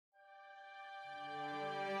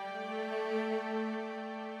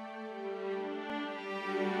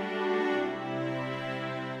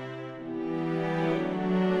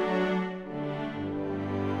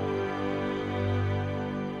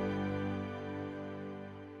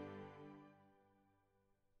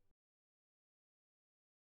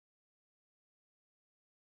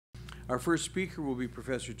Our first speaker will be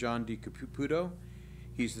Professor John D. Caputo.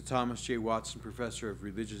 He's the Thomas J. Watson Professor of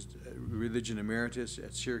Religion Emeritus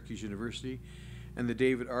at Syracuse University and the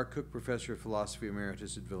David R. Cook Professor of Philosophy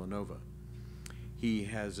Emeritus at Villanova. He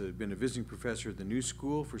has been a visiting professor at the New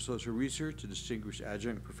School for Social Research, a distinguished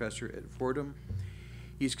adjunct professor at Fordham.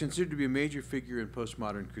 He's considered to be a major figure in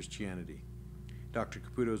postmodern Christianity. Dr.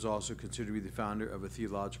 Caputo is also considered to be the founder of a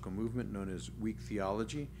theological movement known as Weak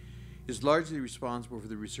Theology. He is largely responsible for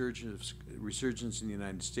the resurgence in the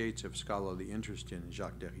United States of scholarly interest in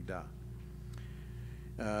Jacques Derrida.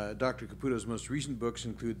 Dr. Caputo's most recent books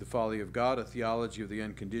include The Folly of God, A Theology of the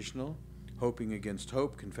Unconditional, Hoping Against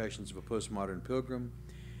Hope, Confessions of a Postmodern Pilgrim,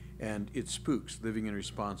 and It Spooks, Living in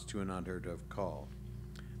Response to an Unheard Of Call.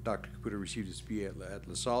 Dr. Caputo received his BA at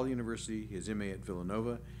La Salle University, his MA at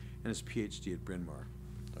Villanova, and his PhD at Bryn Mawr.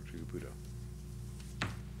 Dr. Caputo.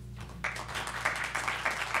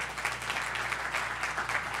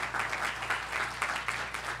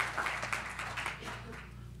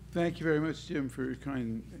 Thank you very much, Jim, for your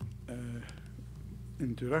kind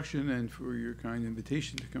introduction and for your kind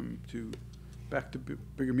invitation to come back to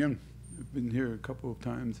Brigham Young. I've been here a couple of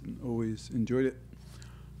times and always enjoyed it.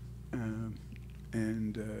 I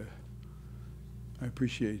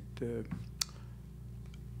appreciate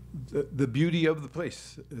the beauty of the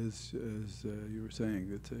place, as you were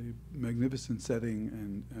saying. It's a magnificent setting,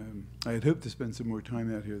 and I had hoped to spend some more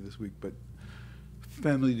time out here this week, but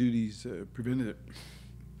family duties prevented it.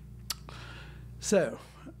 So,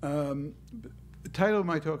 the title of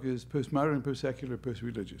my talk is Postmodern, Post-Secular,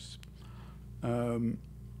 Post-Religious. Let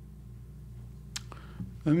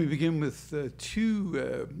me begin with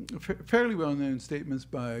two fairly well-known statements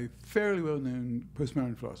by fairly well-known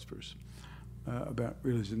postmodern philosophers about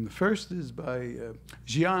religion. The first is by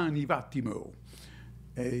Gianni Vattimo,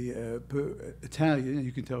 an Italian,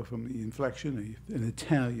 you can tell from the inflection, an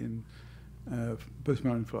Italian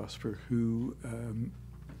postmodern philosopher who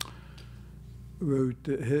wrote,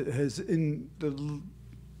 has in the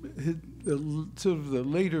sort of the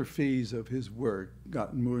later phase of his work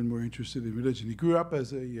gotten more and more interested in religion. He grew up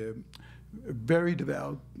as a very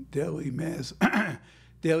devout daily mass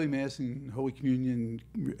and Holy Communion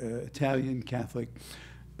Italian Catholic,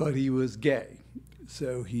 but he was gay,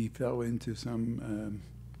 so he fell into some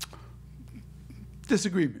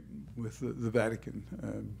disagreement with the Vatican,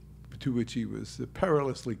 to which he was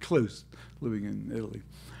perilously close living in Italy.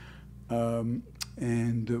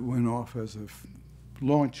 And went off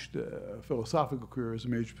launched a philosophical career as a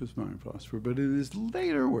major postmodern philosopher, but in his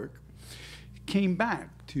later work, he came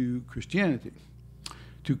back to Christianity,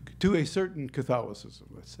 to a certain Catholicism,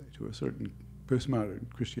 let's say, to a certain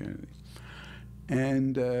postmodern Christianity.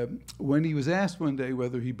 And when he was asked one day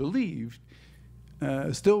whether he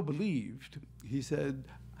still believed, he said,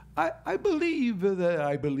 I believe that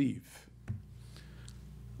I believe.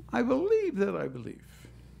 I believe that I believe.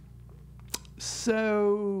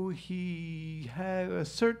 So he had a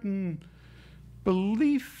certain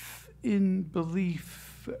belief in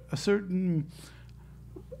belief, a certain,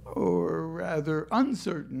 or rather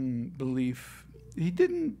uncertain belief. He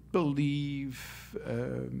didn't believe,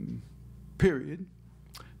 period.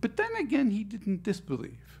 But then again, he didn't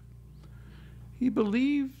disbelieve. He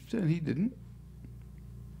believed and he didn't.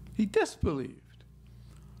 He disbelieved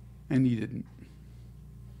and he didn't.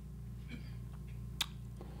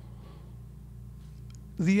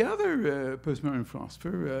 The other postmodern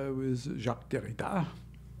philosopher was Jacques Derrida,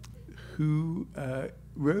 who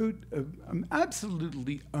wrote an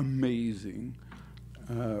absolutely amazing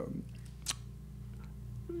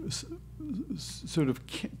sort of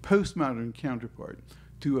postmodern counterpart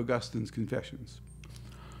to Augustine's Confessions,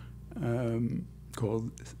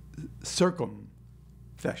 called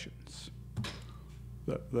Circumfessions,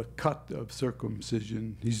 the cut of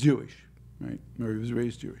circumcision. He's Jewish, right? Or he was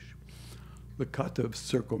raised Jewish. The cut of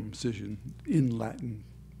circumcision, in Latin,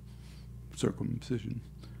 circumcision,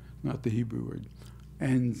 not the Hebrew word,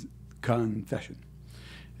 and confession.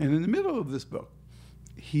 And in the middle of this book,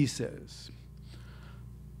 he says,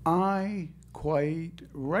 I quite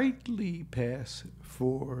rightly pass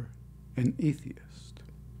for an atheist,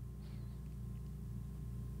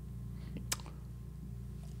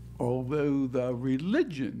 although the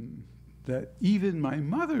religion that even my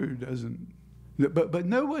mother doesn't, but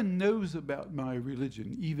no one knows about my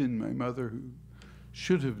religion, even my mother, who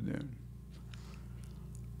should have known.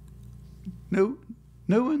 No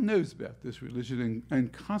one knows about this religion,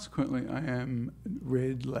 and consequently, I am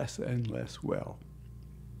read less and less well.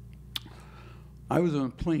 I was on a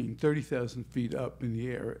plane 30,000 feet up in the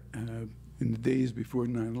air in the days before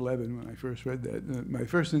 9/11 when I first read that. My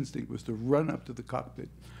first instinct was to run up to the cockpit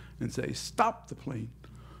and say, stop the plane.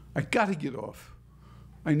 I got to get off.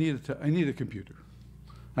 I need a computer.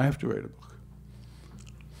 I have to write a book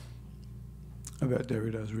about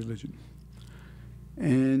Derrida's religion.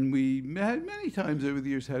 And we had many times over the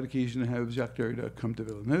years had occasion to have Jacques Derrida come to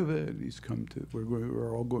Villanova, and he's come to,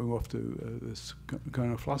 we're all going off to this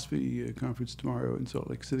kind of philosophy conference tomorrow in Salt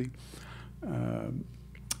Lake City.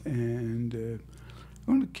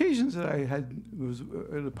 On occasions that I had, was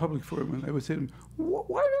at a public forum, and I would say to him,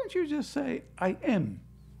 why don't you just say, I am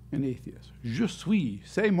an atheist? Je suis,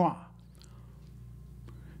 c'est moi.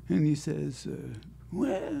 And he says,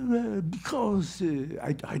 because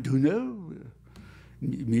I don't know.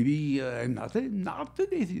 Maybe I'm not an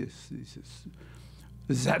atheist. He says,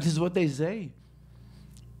 that is what they say.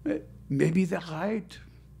 Maybe they're right,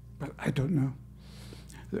 but I don't know.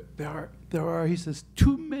 There are, he says,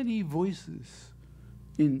 too many voices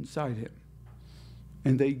inside him,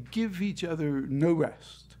 and they give each other no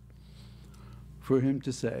rest for him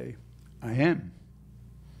to say, I am.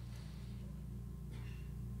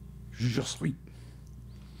 Je suis.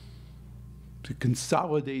 To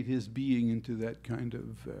consolidate his being into that kind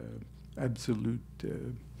of absolute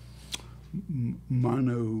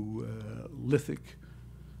monolithic,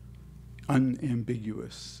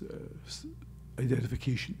 unambiguous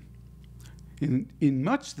identification. In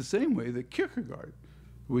much the same way that Kierkegaard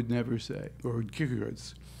would never say, or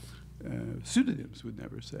Kierkegaard's pseudonyms would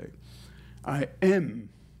never say, I am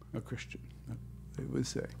a Christian. They would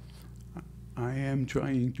say, I am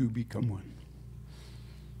trying to become one.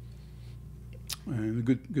 And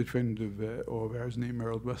a good friend of all of ours named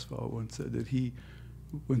Harold Westphal once said that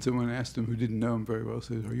when someone asked him who didn't know him very well,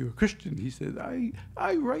 said, are you a Christian? He said,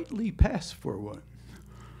 I rightly pass for one.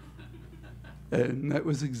 And that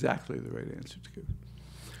was exactly the right answer to give.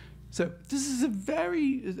 So this is a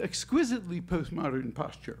very exquisitely postmodern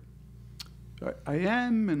posture. I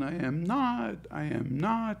am and I am not,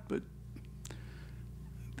 but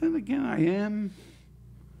then again, I am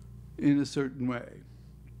in a certain way.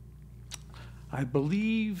 I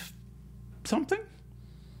believe something.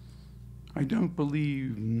 I don't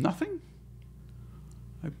believe nothing.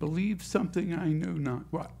 I believe something, I know not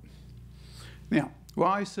what. Now,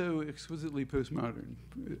 why so exquisitely postmodern?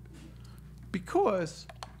 Because,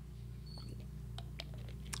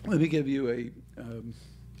 let me give you a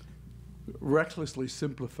recklessly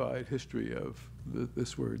simplified history of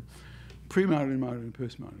this word, pre-modern, modern,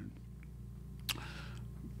 postmodern.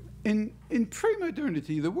 In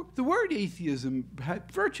pre-modernity, the word atheism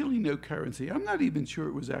had virtually no currency. I'm not even sure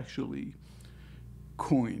it was actually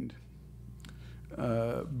coined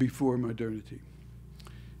before modernity.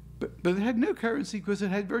 But it had no currency because it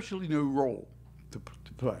had virtually no role to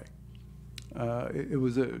play. It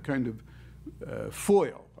was a kind of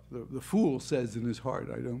foil. The fool says in his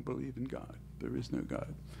heart, I don't believe in God. There is no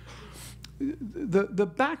God. The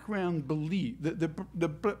background belief, the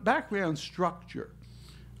background structure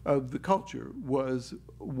of the culture was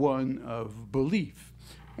one of belief,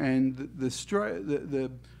 and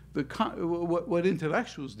what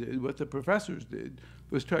intellectuals did, what the professors did,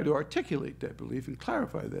 was try to articulate that belief and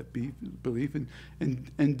clarify that belief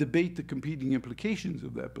and debate the competing implications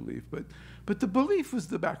of that belief. But the belief was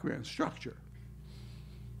the background structure.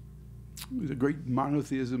 The great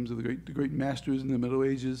monotheisms of the great masters in the Middle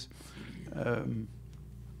Ages.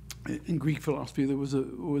 In Greek philosophy, there was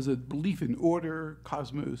a belief in order,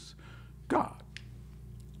 cosmos, God.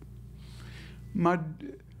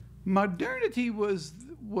 Modernity was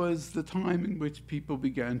the time in which people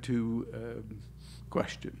began to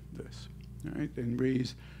question this, right, and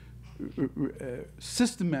raise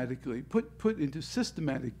systematically, put into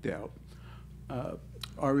systematic doubt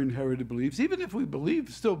our inherited beliefs. Even if we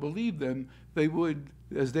still believe them, they would,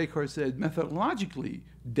 as Descartes said, methodologically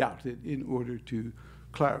doubt it in order to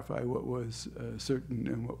clarify what was certain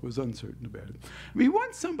and what was uncertain about it. I mean,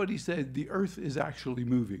 once somebody said the Earth is actually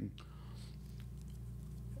moving,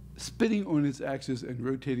 spinning on its axis and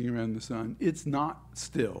rotating around the sun, it's not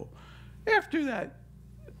still. After that,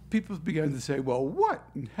 people began to say, well, what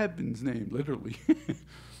in heaven's name, literally,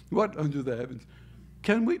 what under the heavens,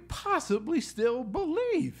 can we possibly still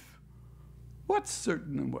believe? What's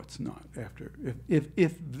certain and what's not after?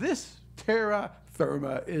 If this terra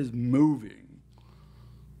firma is moving,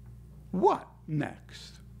 what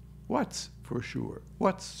next? What's for sure?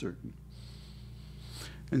 What's certain?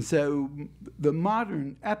 And so the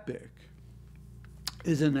modern epic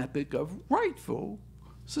is an epic of rightful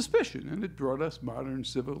suspicion, and it brought us modern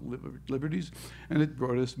civil liberties, and it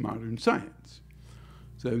brought us modern science.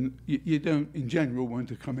 So you don't, in general, want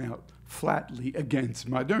to come out flatly against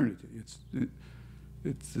modernity.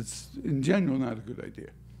 It's in general not a good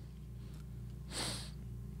idea.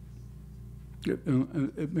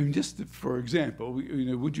 I mean, just for example,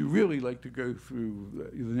 would you really like to go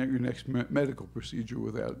through your next medical procedure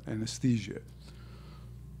without anesthesia?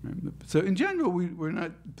 So in general, we're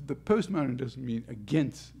not, the postmodern doesn't mean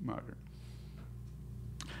against modern.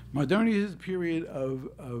 Modernity is a period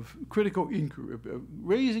of critical inquiry, of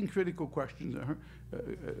raising critical questions,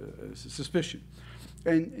 suspicion.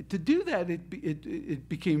 And to do that, it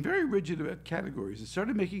became very rigid about categories. It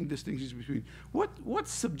started making distinctions between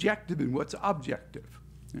what's subjective and what's objective,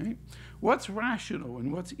 right? What's rational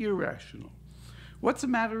and what's irrational? What's a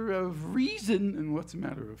matter of reason and what's a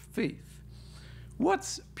matter of faith?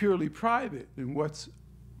 What's purely private and what's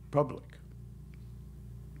public?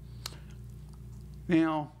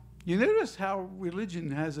 Now, you notice how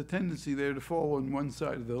religion has a tendency there to fall on one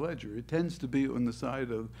side of the ledger. It tends to be on the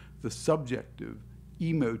side of the subjective,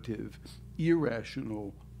 emotive,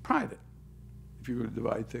 irrational, private, if you're going to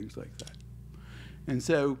divide things like that. And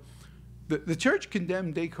so the church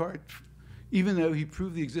condemned Descartes even though he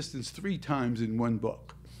proved the existence 3 times in one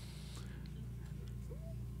book.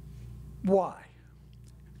 Why?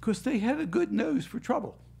 Because they had a good nose for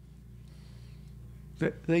trouble.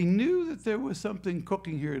 They knew that there was something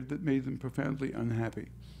cooking here that made them profoundly unhappy,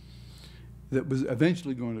 that was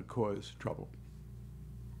eventually going to cause trouble.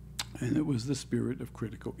 And it was the spirit of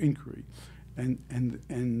critical inquiry. And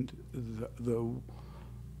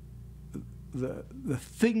the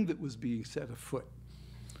thing that was being set afoot.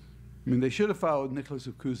 I mean, they should have followed Nicholas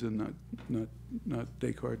of Cusa, not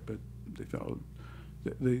Descartes, but they followed.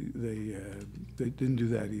 They didn't do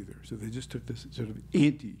that either. So they just took this sort of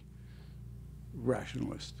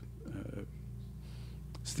anti-rationalist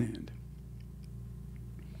stand.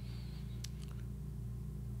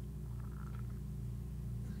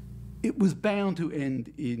 It was bound to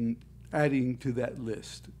end in adding to that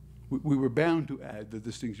list. We were bound to add the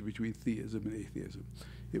distinction between theism and atheism.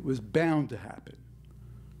 It was bound to happen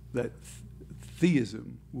that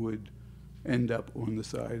theism would end up on the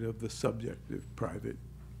side of the subjective, private,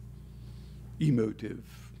 emotive,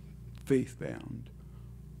 faith-bound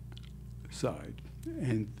side.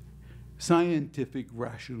 And scientific,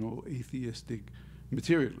 rational, atheistic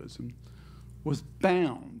materialism was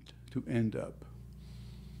bound to end up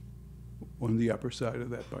on the upper side of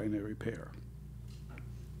that binary pair.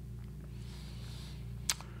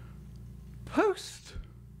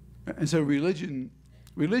 And so religion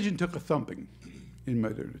took a thumping in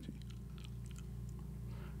modernity.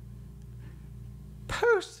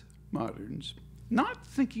 Postmoderns, not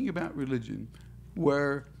thinking about religion,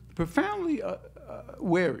 were profoundly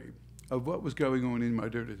wary of what was going on in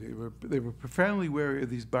modernity. They were profoundly wary of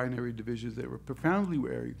these binary divisions. They were profoundly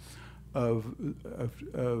wary of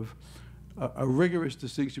a rigorous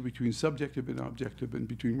distinction between subjective and objective, and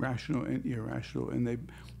between rational and irrational, and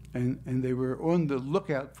they were on the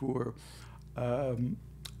lookout for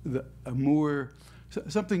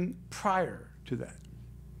something prior to that.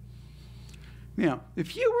 Now,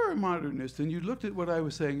 if you were a modernist and you looked at what I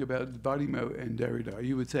was saying about Bodimo and Derrida,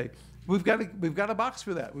 you would say, we've got a box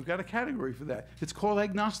for that. We've got a category for that. It's called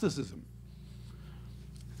agnosticism.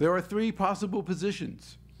 There are 3 possible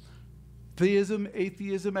positions: theism,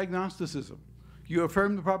 atheism, agnosticism. You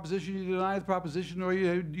affirm the proposition, you deny the proposition, or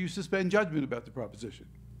you suspend judgment about the proposition.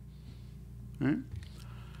 Right?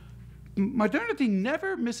 Modernity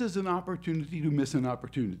never misses an opportunity to miss an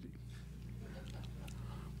opportunity.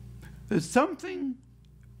 There's something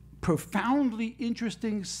profoundly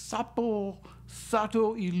interesting, subtle,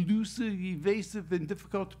 elusive, evasive, and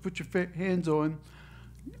difficult to put your hands on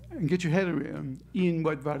and get your head around in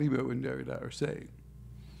what Bodimo and Derrida are saying.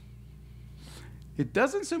 It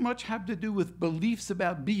doesn't so much have to do with beliefs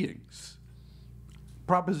about beings,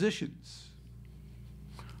 propositions,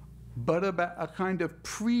 but about a kind of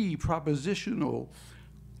pre-propositional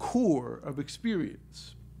core of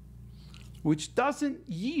experience, which doesn't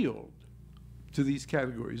yield to these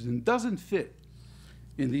categories and doesn't fit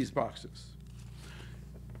in these boxes.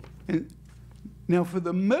 And now, for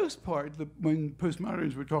the most part, when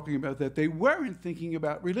postmoderns were talking about that, they weren't thinking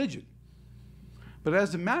about religion. But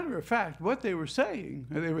as a matter of fact, what they were saying,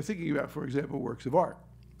 they were thinking about, for example, works of art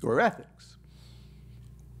or ethics.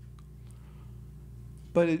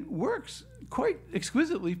 But it works quite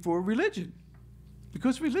exquisitely for religion,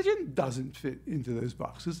 because religion doesn't fit into those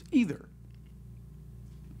boxes either.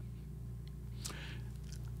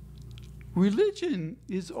 Religion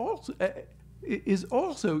is also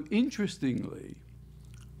interestingly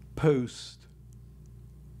is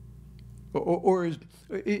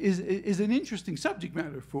an interesting subject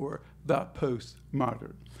matter for the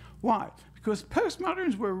postmodern. Why? Because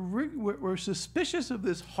postmoderns were suspicious of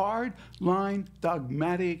this hard-line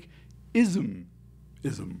dogmatic ism.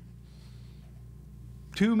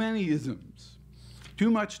 too many isms,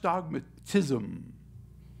 too much dogmatism.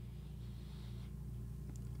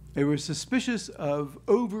 They were suspicious of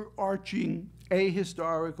overarching,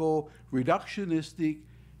 ahistorical, reductionistic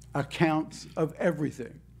accounts of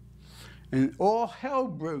everything. And all hell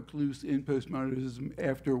broke loose in postmodernism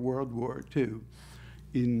after World War II,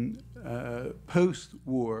 in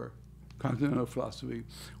post-war continental philosophy,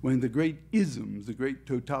 when the great isms, the great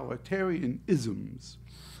totalitarian isms,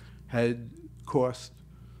 had cost,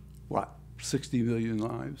 what, 60 million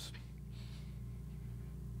lives?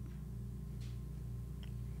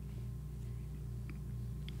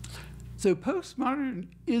 So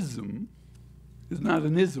postmodernism is not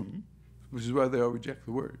an ism, which is why they all reject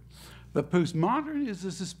the word. But postmodern is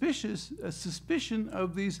a suspicion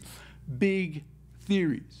of these big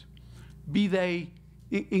theories, be they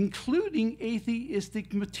including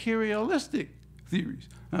atheistic materialistic theories.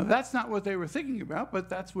 Now, that's not what they were thinking about, but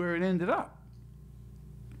that's where it ended up.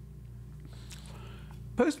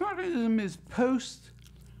 Postmodernism is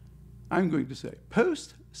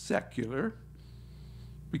post-secular,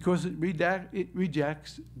 because it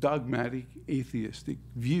rejects dogmatic atheistic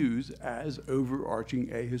views as overarching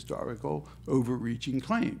ahistorical, overreaching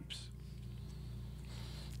claims.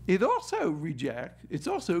 It's also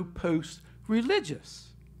post-religious,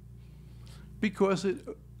 because it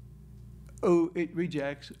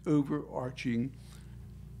rejects overarching,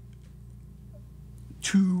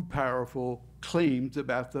 too powerful claims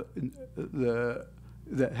about that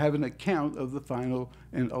have an account of the final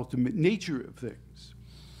and ultimate nature of things.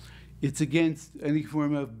 It's against any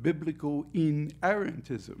form of biblical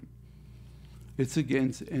inerrantism. It's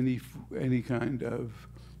against any kind of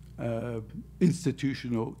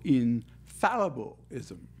institutional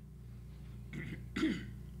infallibilism.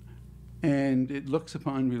 And it looks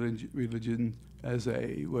upon religion as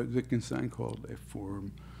what Wittgenstein called a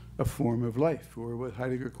form of life, or what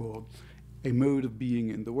Heidegger called a mode of being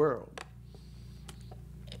in the world.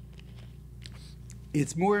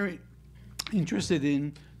 It's more interested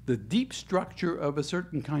in the deep structure of a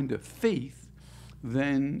certain kind of faith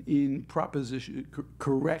than in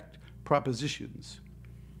correct propositions,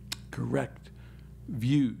 correct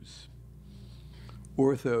views,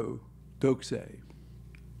 orthodoxy.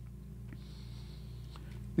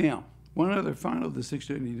 Now, one other final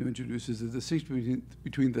distinction I need to introduce is the distinction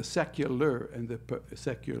between the secular and the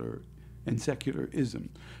secularism.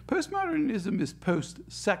 Postmodernism is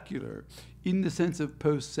post-secular in the sense of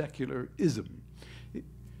post-secularism.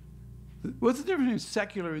 What's the difference between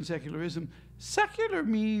secular and secularism? Secular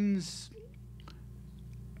means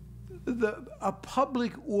a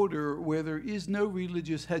public order where there is no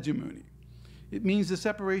religious hegemony. It means the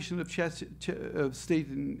separation of state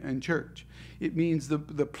and church. It means the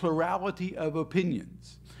plurality of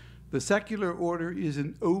opinions. The secular order is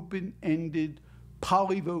an open-ended,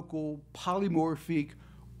 polyvocal, polymorphic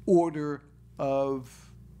order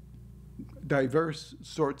of diverse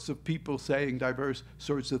sorts of people saying diverse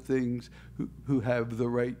sorts of things who have the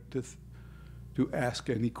right to ask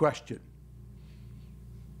any question.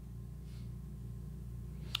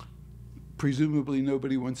 Presumably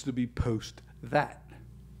nobody wants to be post that.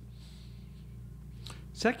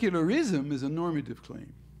 Secularism is a normative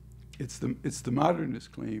claim. It's the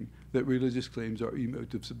modernist claim that religious claims are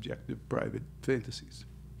emotive, subjective, private fantasies.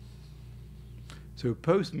 So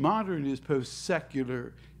postmodern is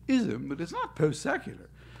post-secularism, but it's not post-secular.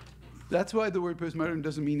 That's why the word postmodern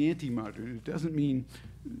doesn't mean anti-modern. It doesn't mean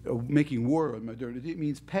making war on modernity. It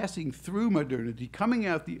means passing through modernity, coming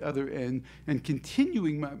out the other end, and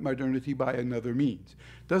continuing modernity by another means.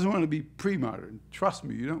 It doesn't want to be pre-modern. Trust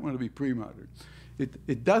me, you don't want to be pre-modern.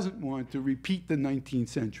 It doesn't want to repeat the 19th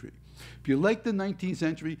century. If you like the 19th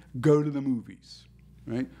century, go to the movies,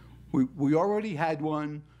 right? We already had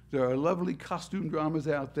one. There are lovely costume dramas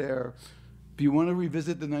out there. If you want to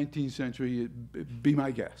revisit the 19th century, be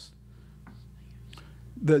my guest.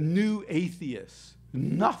 The New Atheists,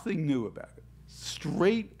 nothing new about it.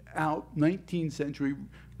 Straight out 19th century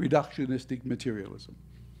reductionistic materialism.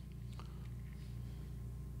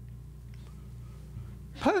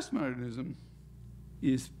 Postmodernism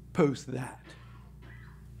is post that.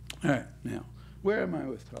 All right, now, where am I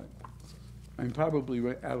with time? I'm probably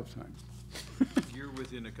right out of time. You're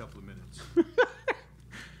within a couple of minutes.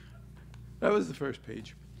 That was the first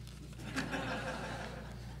page.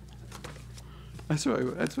 That's why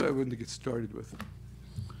I wanted to get started with it.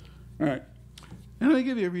 All right. And I'm going to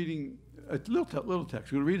give you a little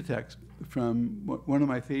text. I'm going to read a text from one of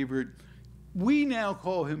my favorite, we now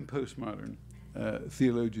call him postmodern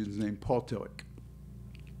theologians named Paul Tillich.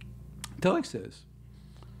 Tillich says,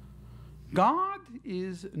 God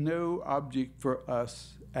is no object for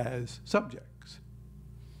us as subjects.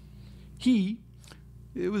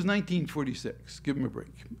 It was 1946. Give him a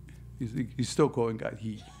break. He's still calling God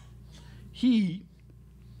he. He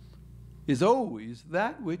is always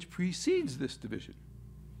that which precedes this division.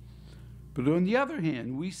 But on the other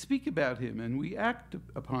hand, we speak about him and we act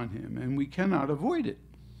upon him, and we cannot avoid it,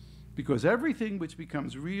 because everything which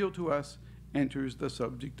becomes real to us enters the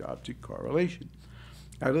subject-object correlation.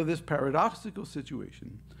 Out of this paradoxical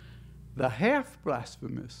situation, the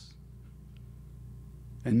half-blasphemous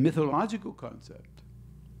and mythological concept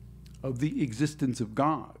of the existence of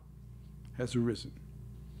God has arisen.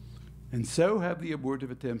 And so have the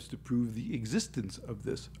abortive attempts to prove the existence of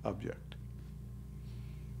this object.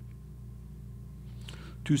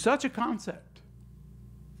 To such a concept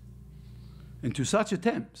and to such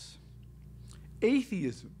attempts,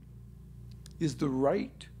 atheism is the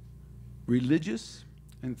right religious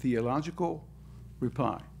and theological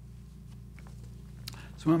reply.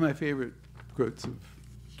 It's one of my favorite quotes of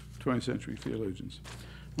 20th century theologians.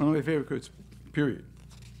 One of my favorite quotes, period.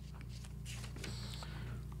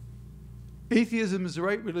 Atheism is the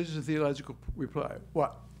right religious and theological reply.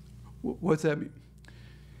 What? What's that mean?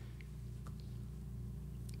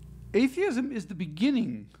 Atheism is the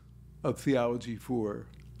beginning of theology for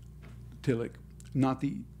Tillich, not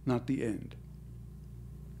the end.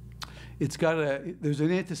 There's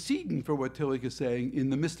an antecedent for what Tillich is saying in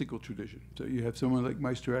the mystical tradition. So you have someone like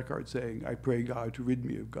Meister Eckhart saying, I pray God to rid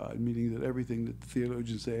me of God, meaning that everything that the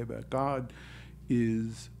theologians say about God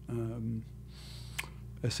is,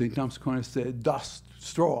 as St. Thomas Aquinas said, dust,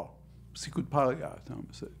 straw, sicut palia,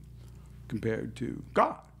 Thomas said, compared to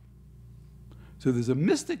God. So there's a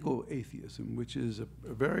mystical atheism, which is a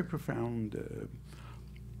very profound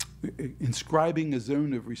inscribing a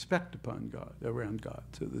zone of respect upon God, around God,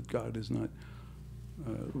 so that God is not,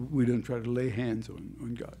 we don't try to lay hands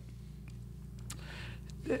on God.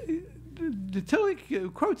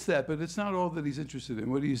 Tillich quotes that, but it's not all that he's interested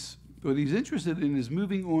in. What he's interested in is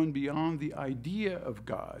moving on beyond the idea of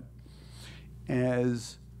God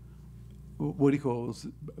as what he calls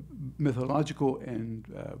mythological and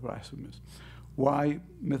blasphemous. Why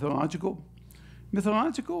mythological?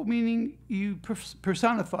 Mythological meaning you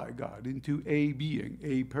personify God into a being,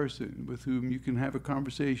 a person with whom you can have a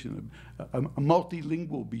conversation, a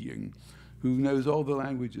multilingual being who knows all the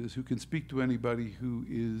languages, who can speak to anybody, who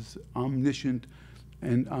is omniscient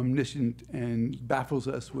and baffles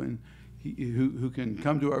us when who can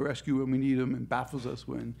come to our rescue when we need him and baffles us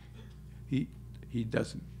when he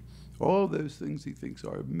doesn't. All those things he thinks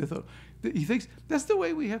are mytho. He thinks that's the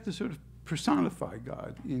way we have to sort of personify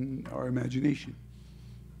God in our imagination.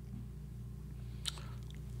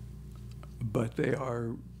 But they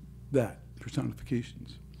are that,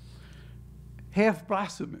 personifications. Half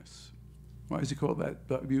blasphemous. Why is he called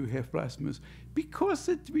that view half blasphemous? Because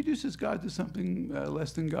it reduces God to something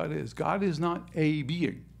less than God is. God is not a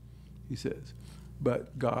being, he says,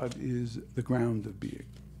 but God is the ground of being.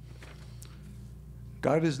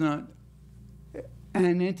 God is not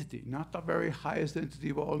an entity, not the very highest entity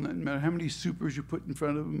of all, no matter how many supers you put in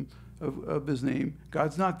front of him, of his name.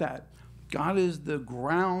 God's not that. God is the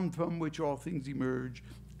ground from which all things emerge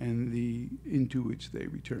and into which they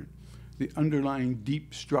return. The underlying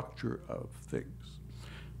deep structure of things.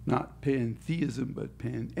 Not pantheism, but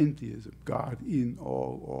panentheism. God in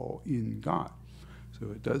all in God. So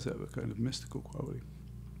it does have a kind of mystical quality.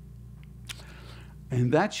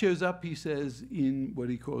 And that shows up, he says, in what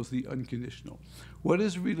he calls the unconditional. What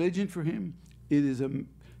is religion for him? It is a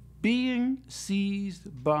being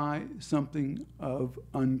seized by something of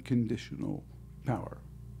unconditional power,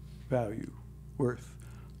 value, worth,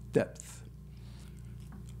 depth.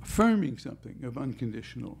 Affirming something of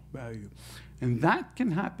unconditional value. And that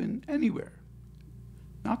can happen anywhere,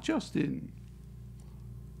 not just in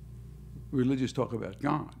religious talk about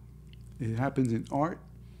God. It happens in art.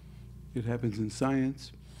 It happens in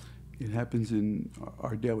science. It happens in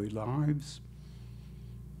our daily lives.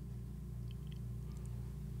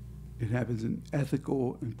 It happens in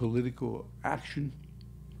ethical and political action.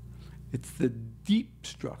 It's the deep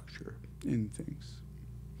structure in things.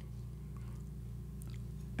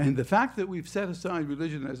 And the fact that we've set aside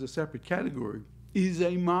religion as a separate category is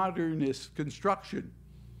a modernist construction.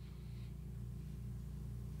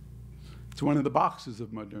 It's one of the boxes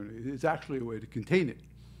of modernity. It's actually a way to contain it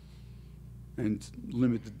and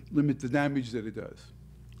limit the damage that it does.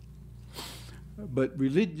 But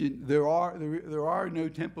religion, there are no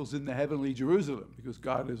temples in the heavenly Jerusalem because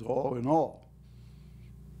God is all in all.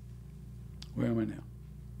 Where am I now?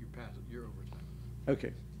 You're over time.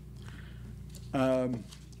 Okay.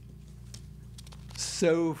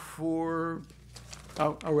 So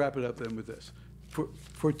I'll wrap it up then with this.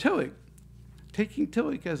 For Tillich, taking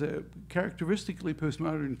Tillich as a characteristically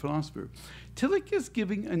postmodern philosopher, Tillich is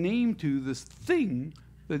giving a name to this thing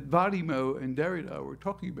that Vadimo and Derrida were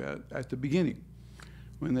talking about at the beginning,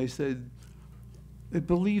 when they said they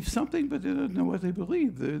believe something, but they don't know what they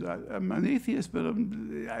believe. I'm an atheist, but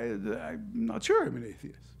I'm not sure I'm an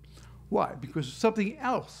atheist. Why? Because something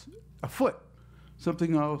else afoot,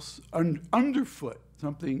 something else underfoot,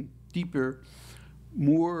 something deeper,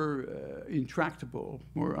 more intractable,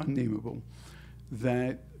 more unnameable,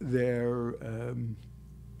 that they're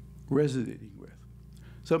resonating with.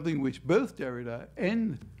 Something which both Derrida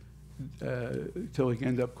and Tillich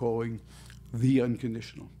end up calling the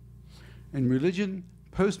unconditional. And religion,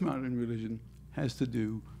 postmodern religion, has to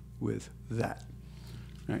do with that.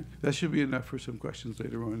 Right? That should be enough for some questions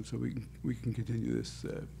later on, so we can continue this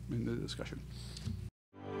in the discussion.